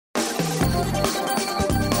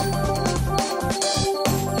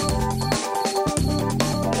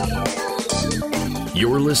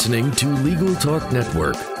You're listening to Legal Talk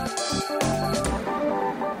Network.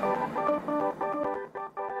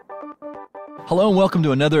 Hello and welcome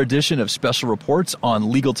to another edition of Special Reports on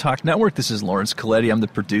Legal Talk Network. This is Lawrence Coletti. I'm the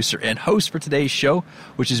producer and host for today's show,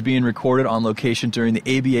 which is being recorded on location during the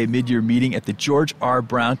ABA mid-year meeting at the George R.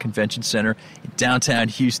 Brown Convention Center in downtown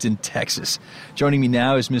Houston, Texas. Joining me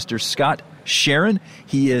now is Mr. Scott Sharon.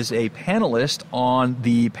 He is a panelist on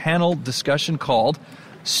the panel discussion called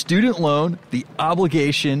Student Loan, the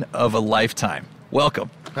Obligation of a Lifetime.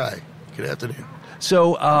 Welcome. Hi. Good afternoon.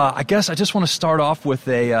 So I guess I just want to start off with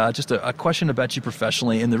a question about you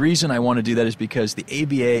professionally. And the reason I want to do that is because the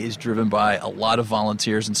ABA is driven by a lot of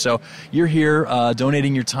volunteers. And so you're here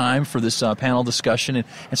donating your time for this panel discussion.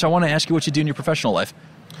 And so I want to ask you what you do in your professional life.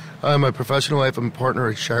 My professional life, I'm a partner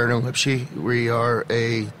at Sharon & Lipshe. We are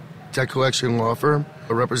a debt collection law firm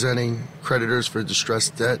representing creditors for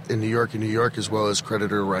distressed debt in New York, as well as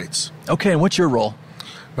creditor rights. Okay, and what's your role?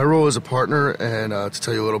 My role is a partner, and to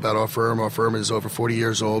tell you a little about our firm is over 40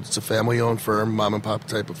 years old. It's a family-owned firm, mom-and-pop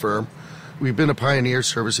type of firm. We've been a pioneer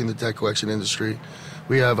servicing the debt collection industry.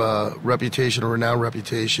 We have a renowned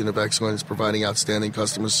reputation of excellence, providing outstanding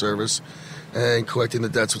customer service and collecting the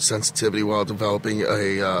debts with sensitivity while developing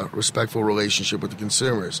a respectful relationship with the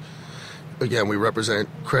consumers. Again, we represent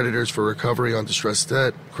creditors for recovery on distressed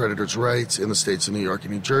debt, creditors' rights in the states of New York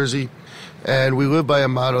and New Jersey. And we live by a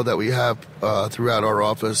motto that we have throughout our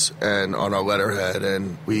office and on our letterhead,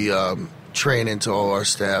 and we train into all our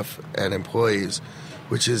staff and employees,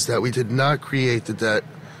 which is that we did not create the debt,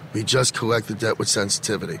 we just collect the debt with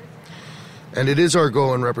sensitivity. And it is our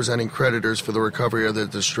goal in representing creditors for the recovery of the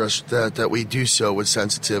distressed debt that we do so with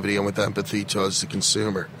sensitivity and with empathy towards the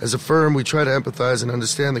consumer. As a firm, we try to empathize and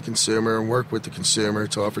understand the consumer and work with the consumer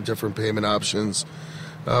to offer different payment options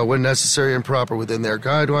when necessary and proper within their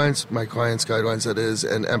guidelines, my clients' guidelines that is,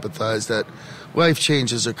 and empathize that life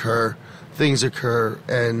changes occur, things occur,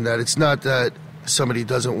 and that it's not that somebody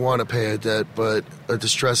doesn't want to pay a debt, but a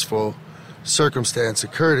distressful circumstance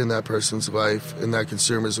occurred in that person's life, in that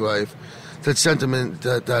consumer's life, that sent them in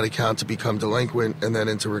that account to become delinquent and then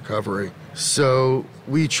into recovery. So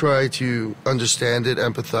we try to understand it,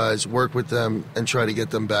 empathize, work with them, and try to get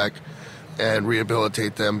them back and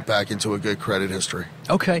rehabilitate them back into a good credit history.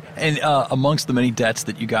 Okay. And amongst the many debts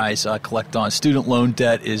that you guys collect on, student loan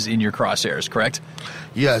debt is in your crosshairs, correct?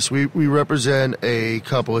 Yes, we represent a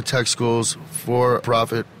couple of tech schools,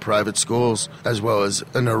 for-profit private schools, as well as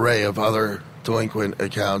an array of other delinquent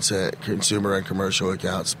accounts, consumer and commercial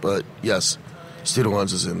accounts. But yes, student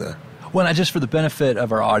loans is in there. Well, just for the benefit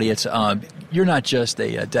of our audience, you're not just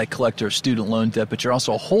a debt collector of student loan debt, but you're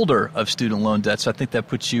also a holder of student loan debt. So I think that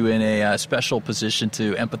puts you in a special position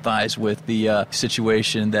to empathize with the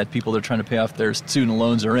situation that people that are trying to pay off their student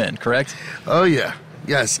loans are in, correct? Oh, yeah.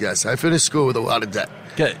 Yes. I finished school with a lot of debt.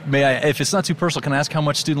 Okay. May I, if it's not too personal, can I ask how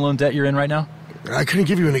much student loan debt you're in right now? I couldn't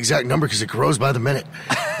give you an exact number because it grows by the minute.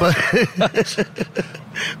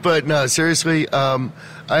 But no, seriously, I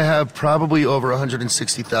have probably over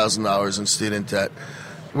 $160,000 in student debt.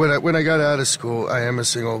 When I got out of school, I am a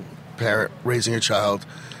single parent raising a child,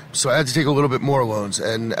 so I had to take a little bit more loans.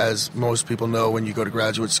 And as most people know, when you go to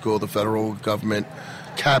graduate school, the federal government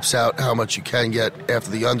caps out how much you can get after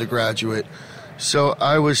the undergraduate. So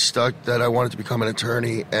I was stuck that I wanted to become an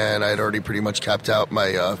attorney, and I had already pretty much capped out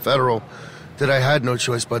my federal, that I had no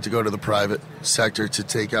choice but to go to the private sector to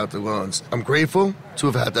take out the loans. I'm grateful to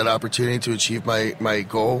have had that opportunity to achieve my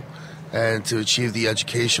goal and to achieve the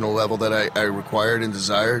educational level that I required and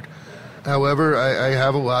desired. However, I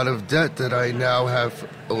have a lot of debt that I now have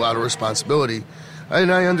a lot of responsibility,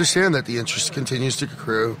 and I understand that the interest continues to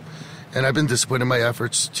accrue, and I've been disciplined in my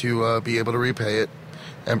efforts to be able to repay it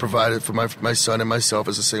and provide it for my son and myself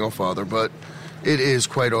as a single father, but it is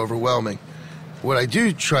quite overwhelming. What I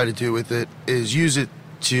do try to do with it is use it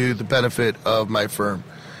to the benefit of my firm.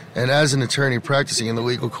 And as an attorney practicing in the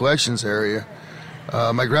legal collections area,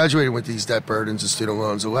 my graduating with these debt burdens of student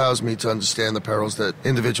loans allows me to understand the perils that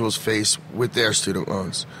individuals face with their student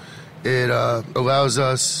loans. It allows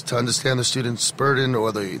us to understand the student's burden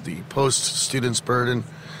or the post-student's burden.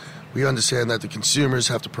 We understand that the consumers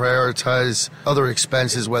have to prioritize other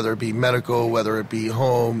expenses, whether it be medical, whether it be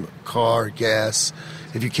home, car, gas.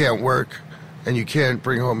 If you can't work and you can't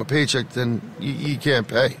bring home a paycheck, then you can't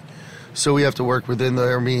pay. So we have to work within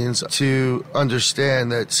their means to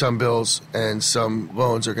understand that some bills and some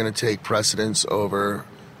loans are going to take precedence over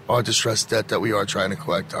our distressed debt that we are trying to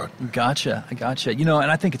collect on. Gotcha. And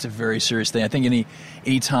I think it's a very serious thing. I think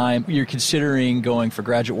any time you're considering going for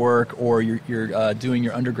graduate work or you're doing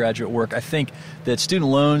your undergraduate work, I think that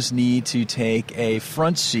student loans need to take a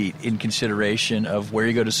front seat in consideration of where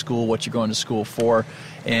you go to school, what you're going to school for.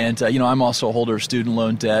 And, I'm also a holder of student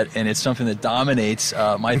loan debt, and it's something that dominates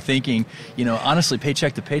my thinking. Honestly,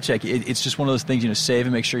 paycheck to paycheck, it's just one of those things, save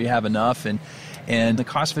and make sure you have enough. And the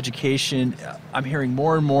cost of education, I'm hearing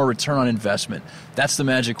more and more return on investment. That's the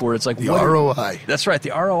magic word. It's like the ROI. That's right,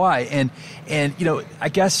 the ROI. And I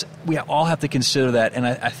guess we all have to consider that. And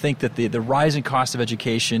I think that the rising cost of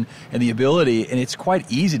education and the ability, and it's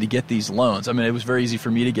quite easy to get these loans. I mean, it was very easy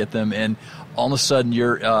for me to get them. And all of a sudden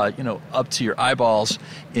you're, up to your eyeballs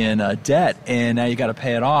in debt, and now you got to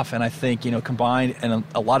pay it off. And I think, combined, and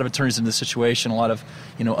a lot of attorneys in this situation, a lot of,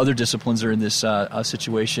 other disciplines are in this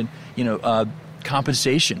situation,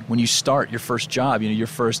 compensation when you start your first job, your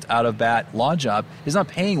first out-of-bat law job is not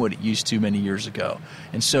paying what it used to many years ago.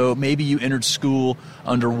 And so maybe you entered school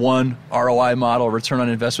under one ROI model, return on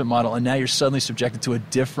investment model, and now you're suddenly subjected to a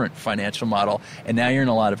different financial model, and now you're in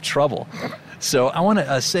a lot of trouble. So I want to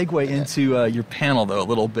segue into your panel, though, a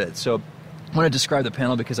little bit. So I want to describe the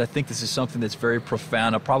panel because I think this is something that's very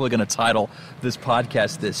profound. I'm probably going to title this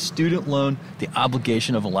podcast this: Student Loan, the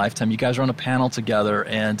Obligation of a Lifetime. You guys are on a panel together,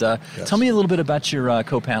 and yes. Tell me a little bit about your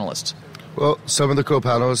co-panelists. Well, some of the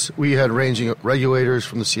co-panelists, we had ranging regulators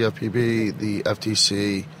from the CFPB, the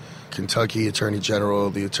FTC, Kentucky Attorney General,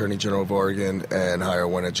 the Attorney General of Oregon, and Higher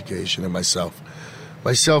One Education, and myself.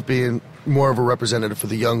 Myself being more of a representative for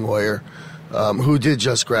the young lawyer who did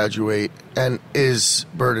just graduate and is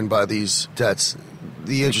burdened by these debts.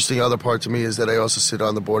 The interesting other part to me is that I also sit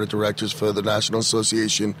on the board of directors for the National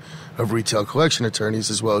Association of Retail Collection Attorneys,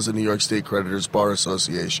 as well as the New York State Creditors Bar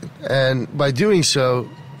Association. And by doing so,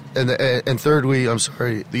 and thirdly,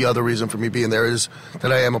 the other reason for me being there is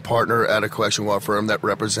that I am a partner at a collection law firm that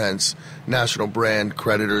represents national brand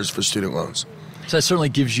creditors for student loans. So that certainly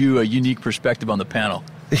gives you a unique perspective on the panel.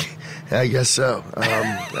 I guess so.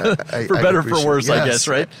 For better or for worse, yes. I guess,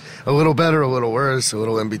 right? A little better, a little worse, a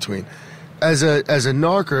little in between. As a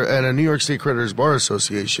NARCR and a New York State Creditors Bar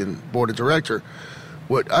Association board of director,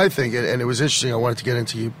 what I think, and it was interesting, I wanted to get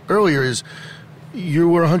into you earlier, is you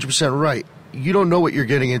were 100% right. You don't know what you're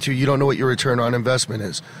getting into. You don't know what your return on investment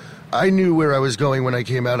is. I knew where I was going when I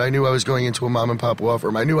came out. I knew I was going into a mom-and-pop law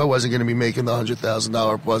firm. I knew I wasn't going to be making the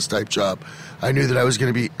 $100,000 plus type job. I knew that I was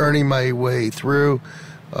going to be earning my way through,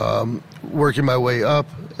 working my way up,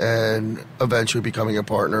 and eventually becoming a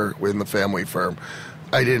partner within the family firm.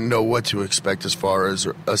 I didn't know what to expect as far as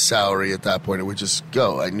a salary at that point. It would just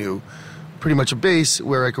go. I knew pretty much a base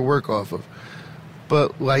where I could work off of.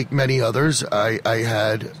 But like many others, I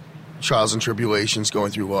had trials and tribulations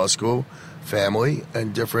going through law school, family,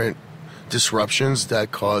 and different disruptions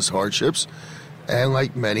that caused hardships. And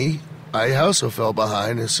like many, I also fell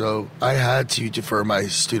behind, and so I had to defer my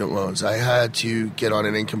student loans. I had to get on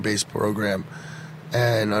an income-based program,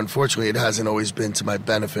 and unfortunately, it hasn't always been to my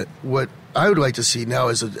benefit. What I would like to see now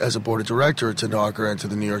as a board of director to NARCR and to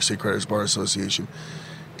the New York State Creditors Bar Association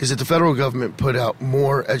is that the federal government put out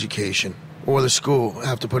more education, or the school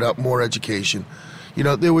have to put out more education. You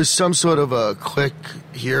know, there was some sort of a click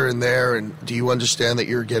here and there, and do you understand that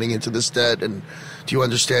you're getting into this debt, and do you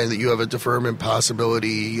understand that you have a deferment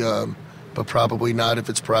possibility, but probably not if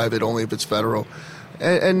it's private, only if it's federal.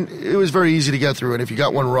 And it was very easy to get through, and if you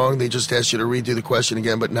got one wrong, they just asked you to redo the question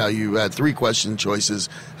again, but now you had 3 question choices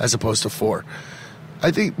as opposed to 4.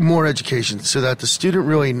 I think more education so that the student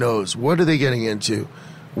really knows what are they getting into,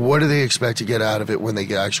 what do they expect to get out of it when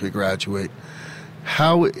they actually graduate.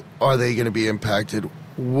 How are they going to be impacted?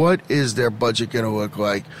 What is their budget going to look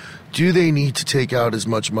like? Do they need to take out as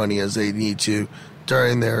much money as they need to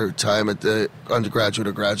during their time at the undergraduate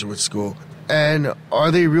or graduate school? And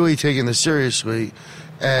are they really taking this seriously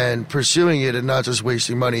and pursuing it and not just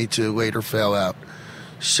wasting money to later fail out?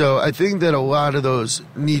 So I think that a lot of those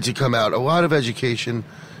need to come out. A lot of education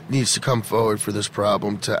needs to come forward for this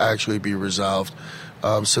problem to actually be resolved.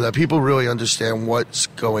 So that people really understand what's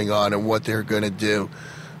going on and what they're going to do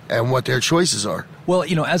and what their choices are. Well,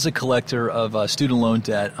 you know, as a collector of student loan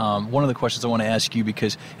debt, one of the questions I want to ask you,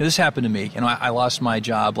 because this happened to me. You know, I lost my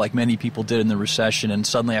job like many people did in the recession, and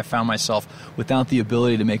suddenly I found myself without the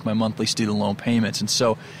ability to make my monthly student loan payments. And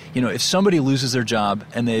so, you know, if somebody loses their job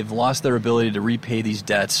and they've lost their ability to repay these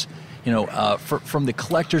debts, you know, from the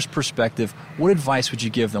collector's perspective, what advice would you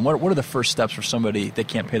give them? What are the first steps for somebody that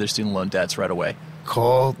can't pay their student loan debts right away?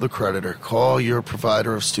 Call the creditor. Call your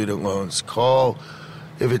provider of student loans. Call,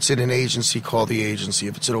 if it's in an agency, call the agency.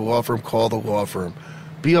 If it's in a law firm, call the law firm.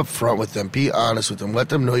 Be upfront with them. Be honest with them. Let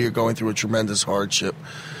them know you're going through a tremendous hardship.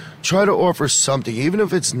 Try to offer something, even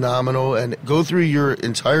if it's nominal, and go through your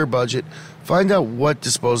entire budget. Find out what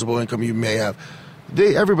disposable income you may have.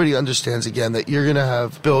 Everybody understands, again, that you're going to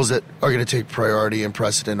have bills that are going to take priority and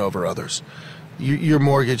precedent over others. Your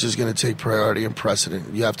mortgage is going to take priority and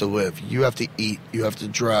precedent. You have to live. You have to eat. You have to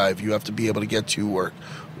drive. You have to be able to get to work.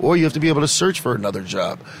 Or you have to be able to search for another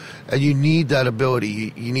job. And you need that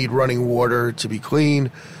ability. You need running water to be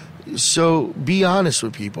clean. So be honest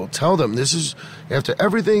with people. Tell them, this is, after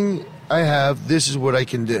everything I have, this is what I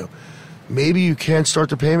can do. Maybe you can't start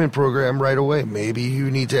the payment program right away. Maybe you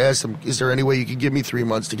need to ask them, is there any way you can give me 3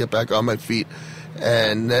 months to get back on my feet?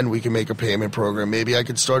 And then we can make a payment program. Maybe I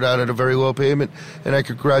could start out at a very low payment, and I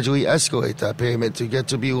could gradually escalate that payment to get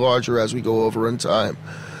to be larger as we go over in time.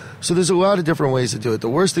 So there's a lot of different ways to do it. The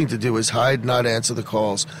worst thing to do is hide, not answer the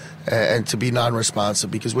calls, and to be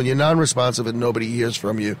non-responsive. Because when you're non-responsive and nobody hears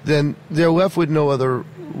from you, then they're left with no other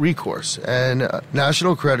recourse. And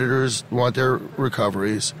national creditors want their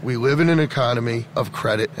recoveries. We live in an economy of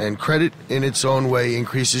credit, and credit in its own way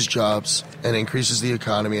increases jobs and increases the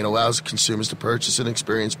economy and allows consumers to purchase and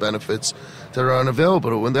experience benefits that are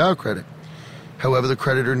unavailable without credit. However, the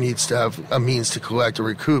creditor needs to have a means to collect or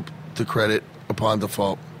recoup the credit upon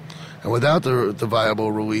default. And without the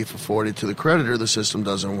viable relief afforded to the creditor, the system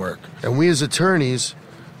doesn't work. And we as attorneys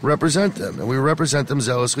represent them, and we represent them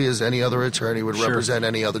zealously as any other attorney would represent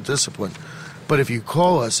any other discipline. But if you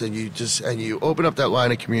call us and you open up that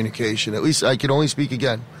line of communication, at least I can only speak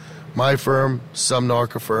again, my firm, some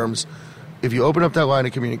NARCA firms, if you open up that line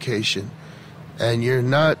of communication and you're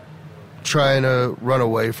not trying to run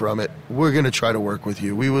away from it, we're going to try to work with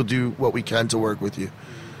you. We will do what we can to work with you.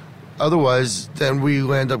 Otherwise, then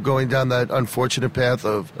we end up going down that unfortunate path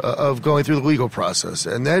of going through the legal process.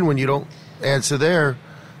 And then when you don't answer there,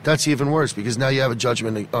 that's even worse, because now you have a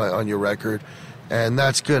judgment on your record, and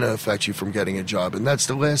that's going to affect you from getting a job. And that's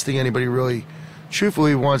the last thing anybody really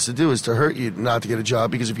truthfully wants to do, is to hurt you not to get a job,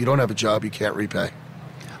 because if you don't have a job, you can't repay.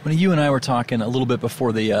 When you and I were talking a little bit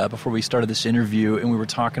before we started this interview, and we were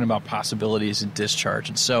talking about possibilities in discharge.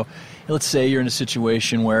 And so, let's say you're in a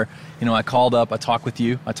situation where, I called up, I talked with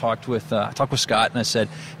you, I talked with Scott, and I said,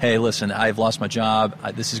 hey, listen, I've lost my job.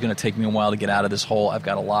 This is going to take me a while to get out of this hole. I've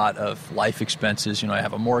got a lot of life expenses. I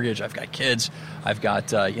have a mortgage, I've got kids, I've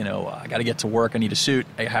got, I got to get to work. I need a suit.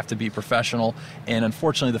 I have to be professional. And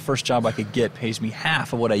unfortunately, the first job I could get pays me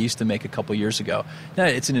half of what I used to make a couple years ago. Now,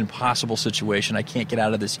 it's an impossible situation. I can't get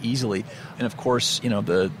out of this easily. And of course,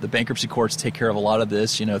 the bankruptcy courts take care of a lot of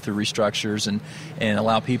this, through restructures and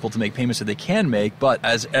allow people to make payments that they can make. But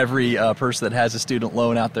as every person that has a student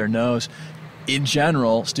loan out there knows, in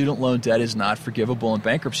general, student loan debt is not forgivable in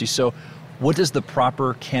bankruptcy. So what does the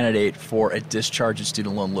proper candidate for a discharged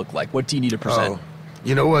student loan look like? What do you need to present?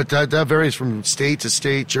 You know what? That varies from state to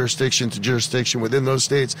state, jurisdiction to jurisdiction within those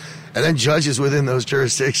states, and then judges within those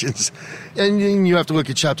jurisdictions. And you have to look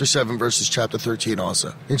at Chapter 7 versus Chapter 13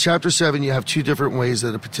 also. In Chapter 7, you have two different ways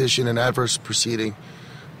that a petition and adverse proceeding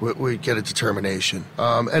would get a determination.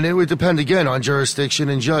 And it would depend, again, on jurisdiction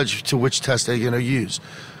and judge to which test they're going to use.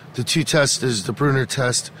 The two tests is the Bruner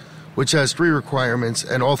test, which has 3 requirements,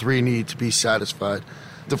 and all 3 need to be satisfied.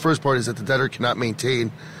 The first part is that the debtor cannot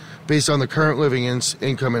maintain, based on the current living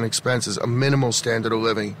income and expenses, a minimal standard of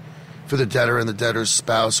living for the debtor and the debtor's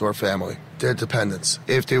spouse or family, their dependents,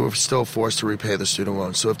 if they were still forced to repay the student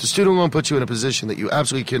loan. So if the student loan puts you in a position that you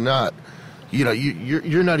absolutely cannot,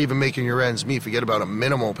 you're not even making your ends meet, forget about a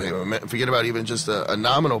minimal payment, forget about even just a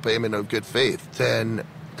nominal payment of good faith, then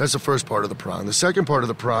that's the first part of the prong. The second part of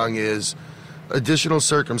the prong is additional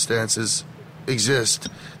circumstances exist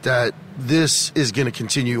that this is going to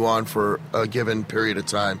continue on for a given period of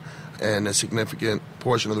time and a significant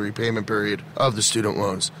portion of the repayment period of the student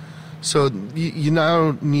loans. So you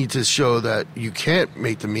now need to show that you can't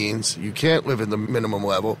make the means, you can't live at the minimum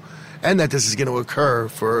level, and that this is going to occur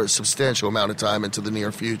for a substantial amount of time into the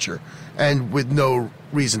near future, and with no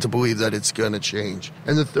reason to believe that it's going to change.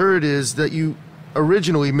 And the third is that you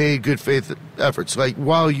originally made good faith efforts, like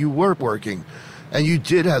while you were working, and you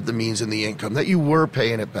did have the means and the income, that you were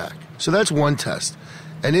paying it back. So that's one test.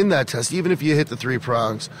 And in that test, even if you hit the 3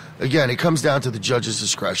 prongs, again, it comes down to the judge's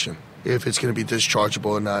discretion, if it's going to be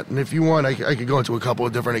dischargeable or not. And if you want, I could go into a couple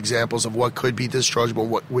of different examples of what could be dischargeable,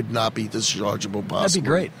 what would not be dischargeable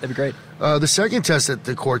possibly. That'd be great. The second test that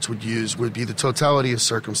the courts would use would be the totality of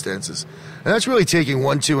circumstances. And that's really taking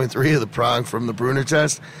 1, 2, and 3 of the prong from the Bruner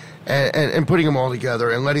test and putting them all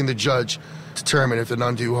together and letting the judge determine if an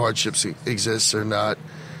undue hardship exists or not.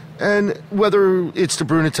 And whether it's the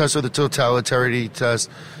Bruner test or the totality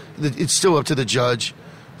test, it's still up to the judge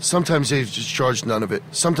Sometimes they've discharged none of it.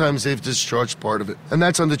 Sometimes they've discharged part of it. And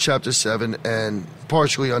that's under Chapter 7 and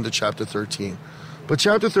partially under Chapter 13. But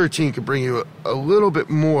Chapter 13 could bring you a little bit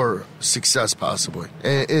more success, possibly,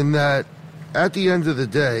 in that at the end of the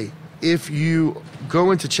day, if you go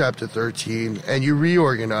into Chapter 13 and you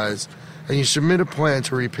reorganize and you submit a plan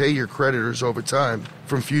to repay your creditors over time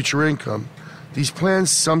from future income, these plans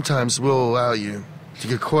sometimes will allow you to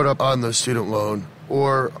get caught up on the student loan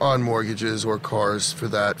or on mortgages or cars for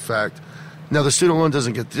that fact. Now, the student loan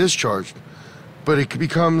doesn't get discharged, but it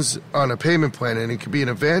becomes on a payment plan, and it could be an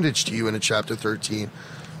advantage to you in a Chapter 13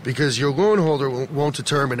 because your loan holder won't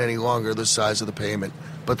determine any longer the size of the payment,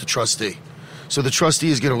 but the trustee. So the trustee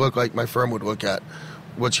is going to look like my firm would look at.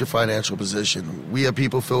 What's your financial position? We have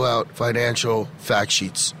people fill out financial fact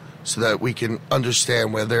sheets so that we can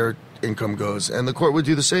understand where their income goes. And the court would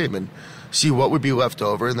do the same and see what would be left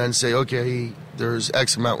over and then say, okay, there's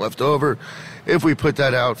X amount left over. If we put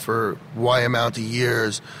that out for Y amount of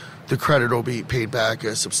years, the creditor will be paid back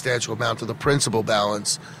a substantial amount of the principal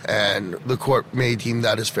balance, and the court may deem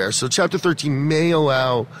that as fair. So Chapter 13 may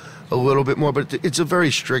allow a little bit more, but it's a very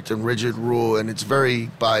strict and rigid rule, and it's very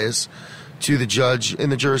biased to the judge in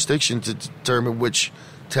the jurisdiction to determine which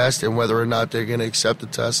test and whether or not they're going to accept the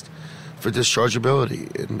test for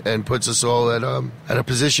dischargeability, and puts us all at a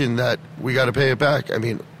position that we got to pay it back. I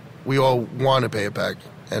mean, we all want to pay it back,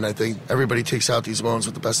 and I think everybody takes out these loans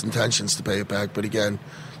with the best intentions to pay it back, but again,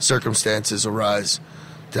 circumstances arise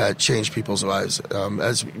that change people's lives.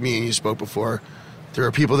 As me and you spoke before, there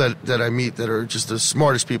are people that I meet that are just the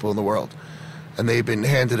smartest people in the world, and they've been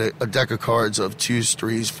handed a deck of cards of 2s,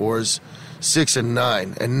 3s, 4s, 6, and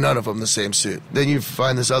 9, and none of them the same suit. Then you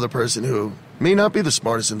find this other person who may not be the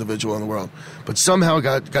smartest individual in the world, but somehow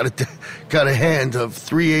got a hand of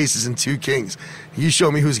 3 aces and 2 kings. You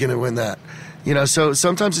show me who's going to win that. You know, so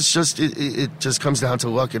sometimes it's just it just comes down to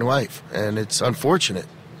luck in life, and it's unfortunate.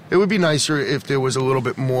 It would be nicer if there was a little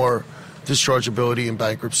bit more dischargeability in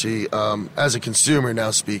bankruptcy. As a consumer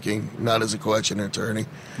now speaking, not as a collection attorney.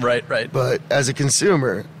 Right. But as a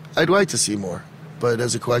consumer, I'd like to see more. But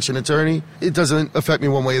as a collection attorney, it doesn't affect me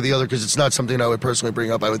one way or the other because it's not something I would personally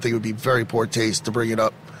bring up. I would think it would be very poor taste to bring it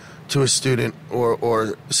up to a student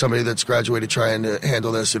or somebody that's graduated trying to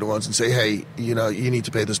handle their student loans and say, hey, you know, you need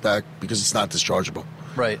to pay this back because it's not dischargeable.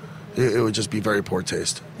 Right. It would just be very poor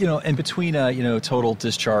taste. You know, and between total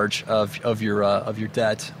discharge of your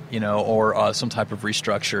debt, or some type of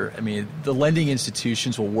restructure, I mean, the lending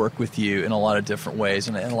institutions will work with you in a lot of different ways,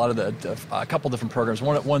 and a lot of a couple different programs.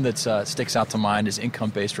 One that sticks out to mind is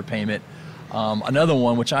income-based repayment. Another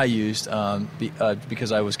one, which I used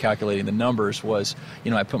because I was calculating the numbers, was,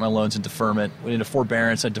 I put my loans in deferment, went into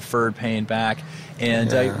forbearance, I deferred paying back.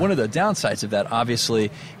 And one of the downsides of that, obviously,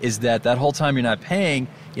 is that whole time you're not paying,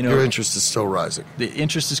 your interest is still rising. The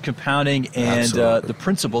interest is compounding, and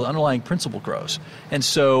the underlying principal grows. And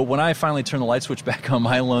so when I finally turned the light switch back on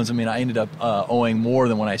my loans, I ended up owing more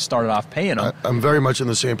than when I started off paying them. I'm very much in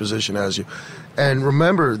the same position as you. And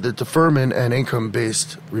remember that deferment and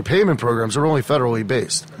income-based repayment programs are only federally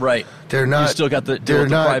based. Right. They're not. You still got the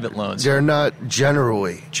private loans. They're not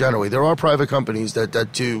generally. There are private companies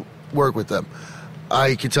that do work with them.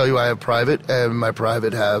 I can tell you I have private, and my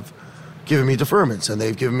private have given me deferments, and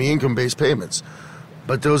they've given me income-based payments.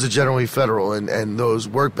 But those are generally federal, and those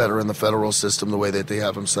work better in the federal system the way that they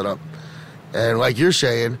have them set up. And like you're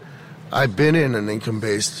saying, I've been in an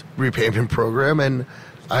income-based repayment program, and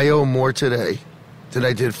I owe more today than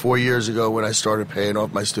I did 4 years ago when I started paying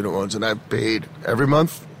off my student loans. And I've paid every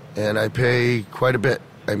month, and I pay quite a bit.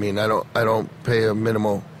 I don't pay a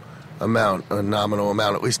minimal amount, a nominal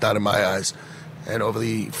amount, at least not in my eyes. And over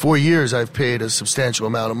the 4 years, I've paid a substantial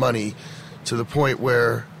amount of money to the point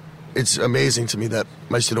where it's amazing to me that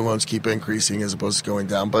my student loans keep increasing as opposed to going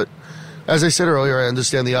down. But as I said earlier, I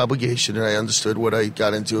understand the obligation, and I understood what I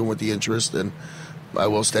got into and with the interest, and I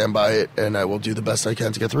will stand by it, and I will do the best I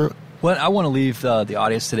can to get through it. Well, I want to leave the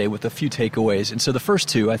audience today with a few takeaways. And so the first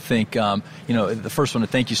two, I think, the first one, to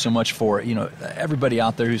thank you so much for, everybody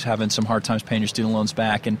out there who's having some hard times paying your student loans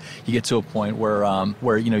back, and you get to a point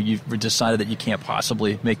where you've decided that you can't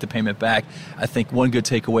possibly make the payment back. I think one good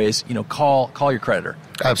takeaway is, call your creditor.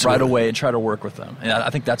 Absolutely. Right away and try to work with them. And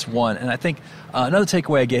I think that's one. And I think another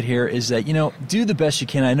takeaway I get here is that, do the best you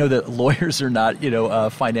can. I know that lawyers are not,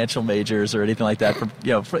 financial majors or anything like that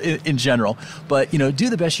in general, but, do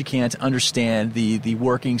the best you can to understand the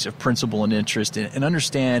workings of principal and interest and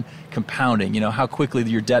understand compounding, how quickly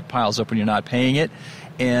your debt piles up when you're not paying it.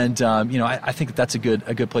 And I think that's a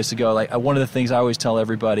good place to go. Like one of the things I always tell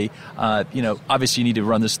everybody, obviously you need to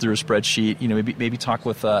run this through a spreadsheet. Maybe talk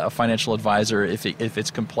with a financial advisor if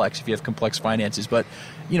it's complex, if you have complex finances. But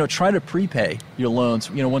try to prepay your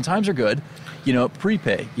loans. When times are good,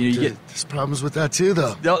 prepay. There's problems with that too,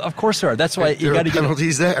 though. Of course there are. That's why you got to get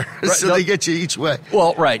penalties there, so they get you each way.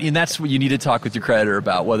 Well, right, and that's what you need to talk with your creditor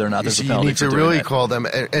about, whether or not there's a penalty. You need to really call them,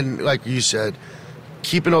 and like you said,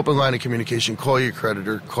 keep an open line of communication. Call your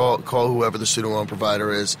creditor. Call whoever the student loan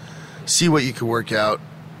provider is. See what you can work out.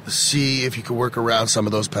 See if you can work around some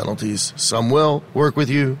of those penalties. Some will work with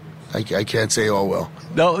you. I can't say all will.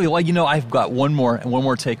 No, I've got one more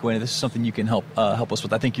takeaway. And this is something you can help us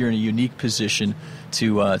with. I think you're in a unique position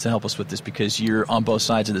to help us with this because you're on both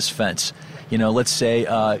sides of this fence. Let's say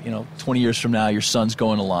 20 years from now, your son's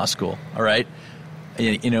going to law school. All right,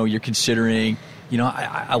 you're considering.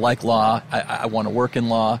 I like law. I want to work in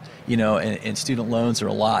law. And student loans are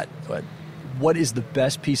a lot. But what is the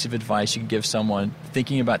best piece of advice you can give someone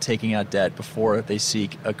thinking about taking out debt before they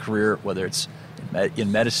seek a career, whether it's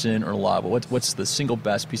in medicine or law? But what's the single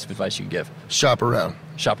best piece of advice you can give? Shop around.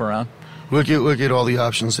 Shop around. Look at all the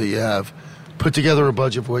options that you have. Put together a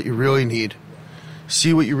budget of what you really need.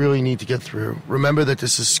 See what you really need to get through. Remember that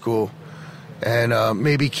this is school, and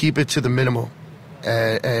maybe keep it to the minimal.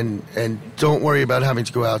 And don't worry about having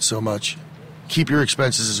to go out so much. Keep your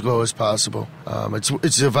expenses as low as possible.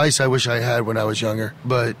 It's advice I wish I had when I was younger.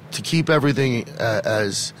 But to keep everything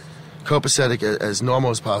as copacetic, as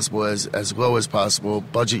normal as possible, as low as possible,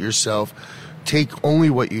 budget yourself. Take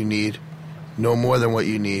only what you need, no more than what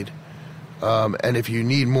you need. And if you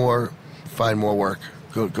need more, find more work.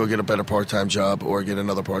 Go get a better part-time job or get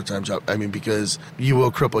another part-time job. Because you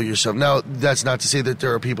will cripple yourself. Now, that's not to say that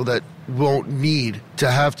there are people that won't need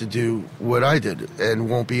to have to do what I did and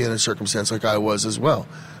won't be in a circumstance like I was as well,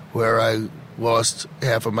 where I lost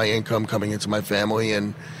half of my income coming into my family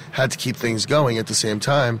and had to keep things going at the same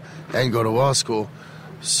time and go to law school.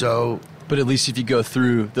 But at least if you go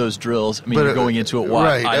through those drills, you're going into it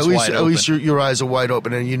right. Eyes wide open. At least your eyes are wide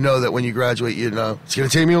open, and you know that when you graduate, it's going to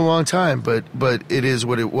take me a long time, but it is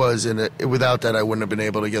what it was, and without that, I wouldn't have been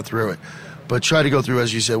able to get through it. But try to go through,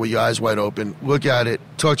 as you said, with your eyes wide open. Look at it.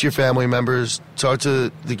 Talk to your family members. Talk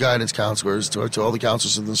to the guidance counselors. Talk to all the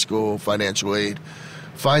counselors in the school, financial aid.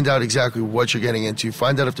 Find out exactly what you're getting into.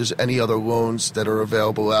 Find out if there's any other loans that are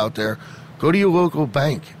available out there. Go to your local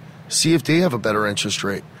bank. See if they have a better interest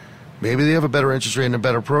rate. Maybe they have a better interest rate and a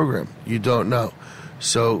better program. You don't know.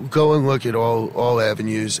 So go and look at all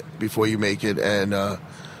avenues before you make it, and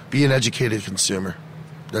be an educated consumer.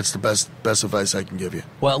 That's the best advice I can give you.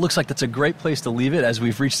 Well, it looks like that's a great place to leave it as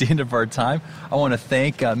we've reached the end of our time. I want to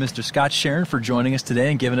thank Mr. Scott Sharon for joining us today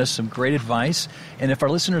and giving us some great advice. And if our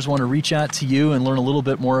listeners want to reach out to you and learn a little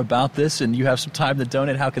bit more about this and you have some time to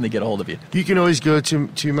donate, how can they get a hold of you? You can always go to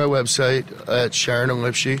my website at Sharon and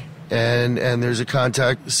Lipshe, and there's a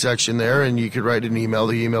contact section there, and you could write an email.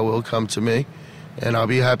 The email will come to me, and I'll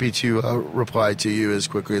be happy to reply to you as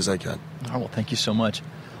quickly as I can. Oh, well, thank you so much.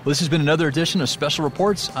 Well, this has been another edition of Special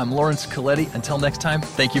Reports. I'm Lawrence Coletti. Until next time,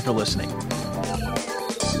 thank you for listening.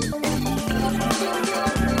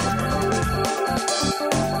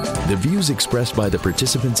 The views expressed by the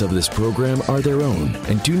participants of this program are their own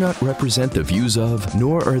and do not represent the views of,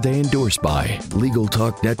 nor are they endorsed by, Legal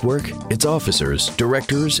Talk Network, its officers,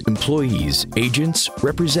 directors, employees, agents,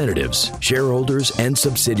 representatives, shareholders, and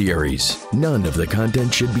subsidiaries. None of the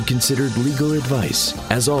content should be considered legal advice.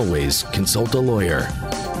 As always, consult a lawyer.